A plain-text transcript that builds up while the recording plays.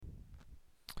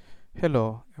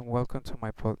Hello, and welcome to my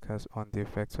podcast on the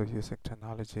effects of using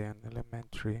technology in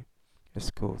elementary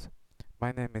schools.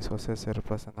 My name is Jose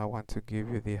Cerpas, and I want to give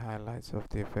you the highlights of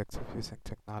the effects of using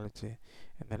technology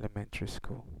in elementary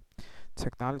school.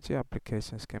 Technology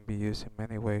applications can be used in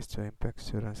many ways to impact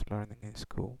students' learning in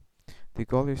school. The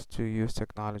goal is to use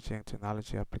technology and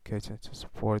technology applications to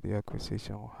support the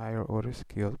acquisition of higher order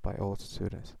skills by all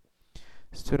students.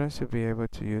 Students should be able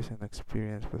to use and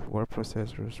experience with word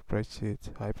processors,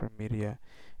 spreadsheets, hypermedia,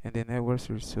 and the networks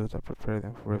results that prepare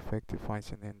them for effective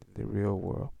functioning in the real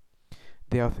world.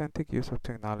 The authentic use of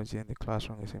technology in the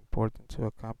classroom is important to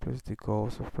accomplish the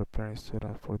goals of preparing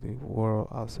students for the world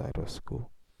outside of school.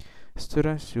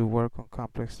 Students should work on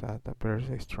complex tasks that bears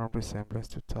a strong resemblance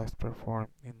to tasks performed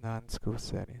in non-school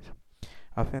settings.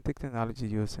 Authentic technology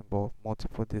use involves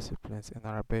multiple disciplines and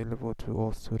are available to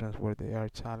all students where they are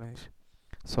challenged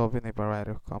solving a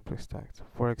variety of complex tasks.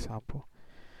 For example,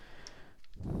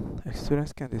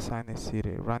 students can design a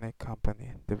city, run a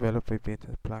company, develop a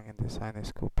business plan, and design a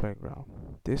school playground.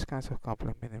 These kinds of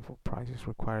complex, meaningful projects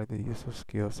require the use of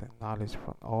skills and knowledge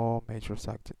from all major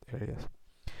subject areas.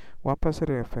 One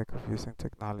positive effect of using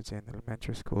technology in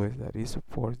elementary school is that it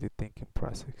supports the thinking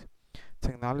process.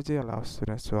 Technology allows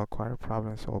students to acquire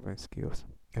problem-solving skills.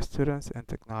 Students in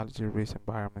technology-rich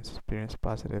environments experience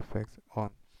positive effects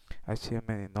on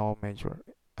achievement in all major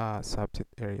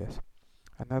subject areas.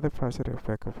 Another positive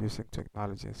effect of using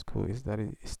technology in school is that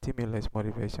it stimulates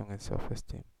motivation and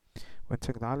self-esteem. When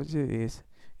technology is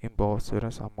involved,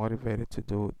 students are motivated to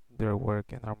do their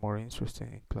work and are more interested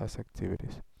in class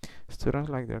activities. Students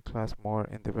like their class more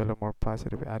and develop more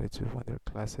positive attitudes when their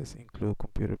classes include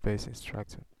computer-based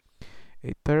instruction.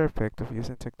 A third effect of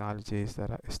using technology is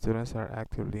that students are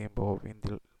actively involved in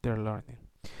their learning.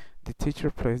 The teacher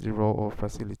plays the role of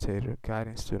facilitator,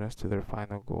 guiding students to their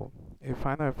final goal. A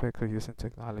final effect of using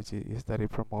technology is that it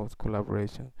promotes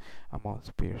collaboration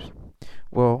amongst peers.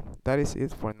 Well, that is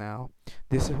it for now.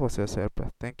 This is Jose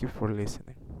Serpa. Thank you for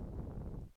listening.